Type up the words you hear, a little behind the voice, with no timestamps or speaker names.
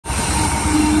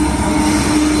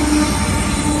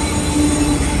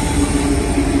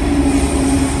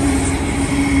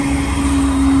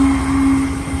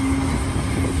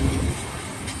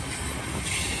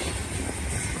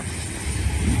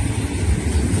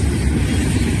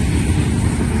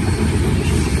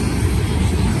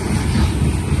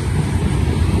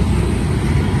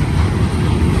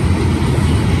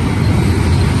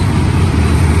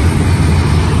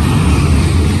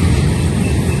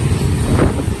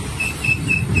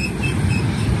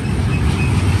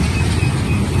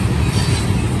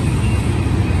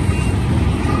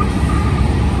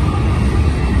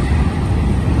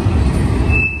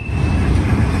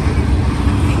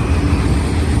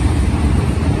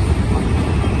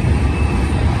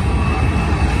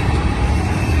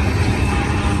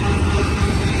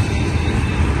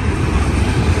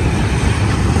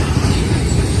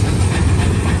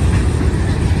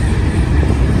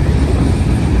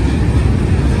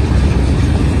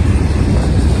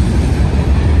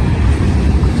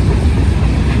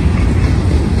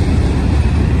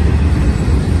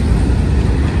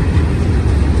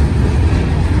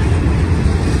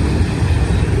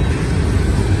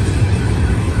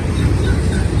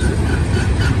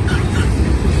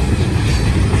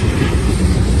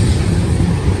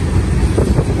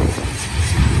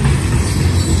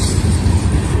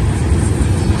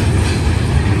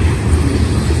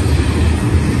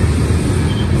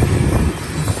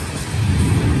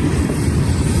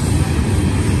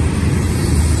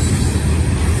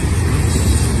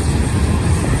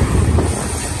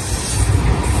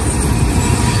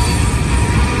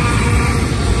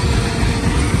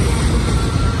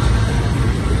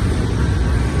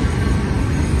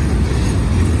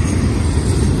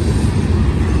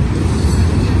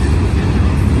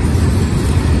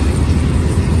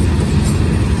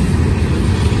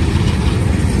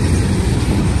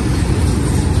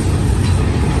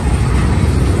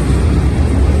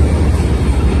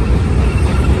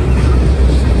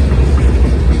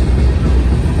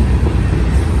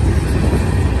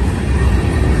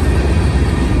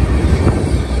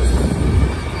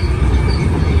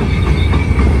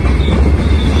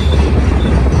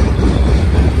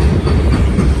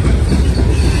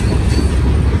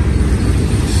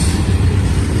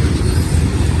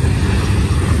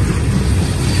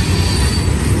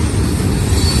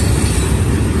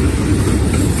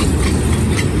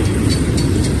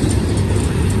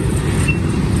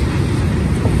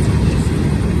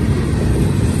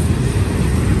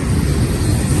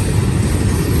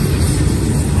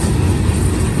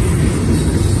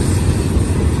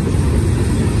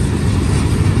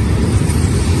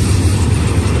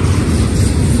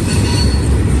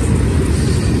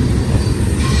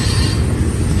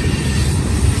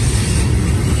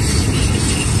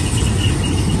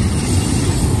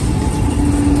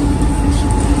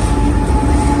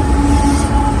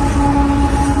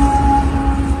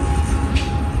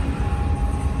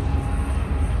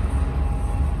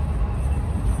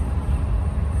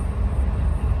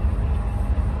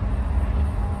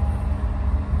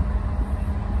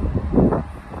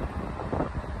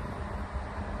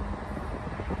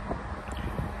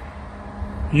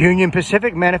Union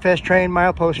Pacific Manifest Train,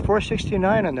 Milepost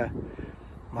 469 on the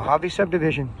Mojave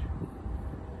subdivision.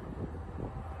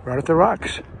 Right at the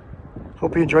rocks.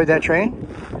 Hope you enjoyed that train.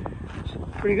 It's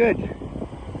pretty good.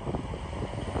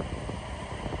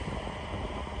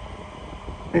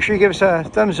 Make sure you give us a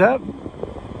thumbs up.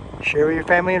 Share with your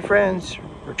family and friends.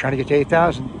 We're trying to get to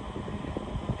 8,000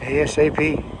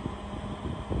 ASAP.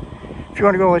 If you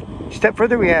want to go a step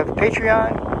further, we have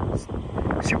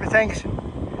Patreon, Super Thanks,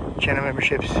 channel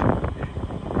memberships.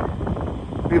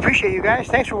 We appreciate you guys.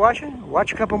 Thanks for watching.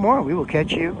 Watch a couple more. We will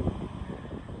catch you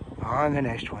on the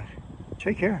next one.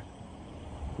 Take care.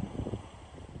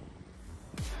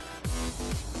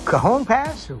 Cajon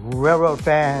Pass Railroad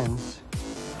fans,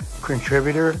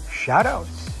 contributor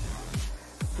shout-outs.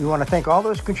 We want to thank all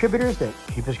those contributors that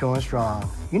keep us going strong.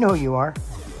 You know who you are.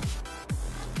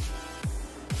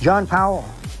 John Powell,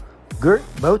 Gert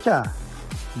Bota,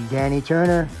 Danny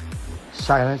Turner,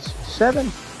 Silence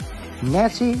 7,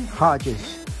 Nancy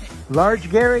Hodges,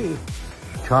 Large Gary,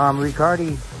 Tom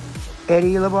Riccardi,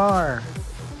 Eddie LeBar,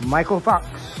 Michael Fox,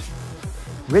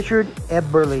 Richard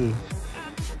Eberly,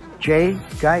 Jay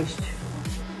Geist,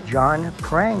 John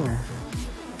Prang,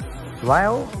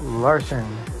 Lyle Larson,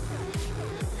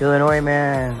 Illinois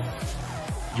Man,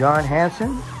 John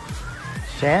Hansen,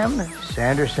 Sam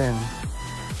Sanderson,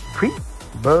 Creep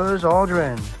Buzz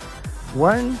Aldrin,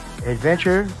 One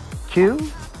Adventure 2,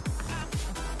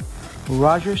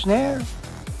 Roger Snare,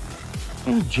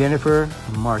 and Jennifer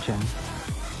Martin.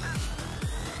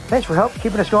 Thanks for help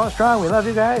keeping us going strong. We love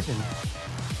you guys, and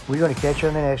we're going to catch you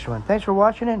on the next one. Thanks for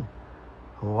watching, and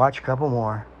watch a couple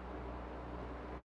more.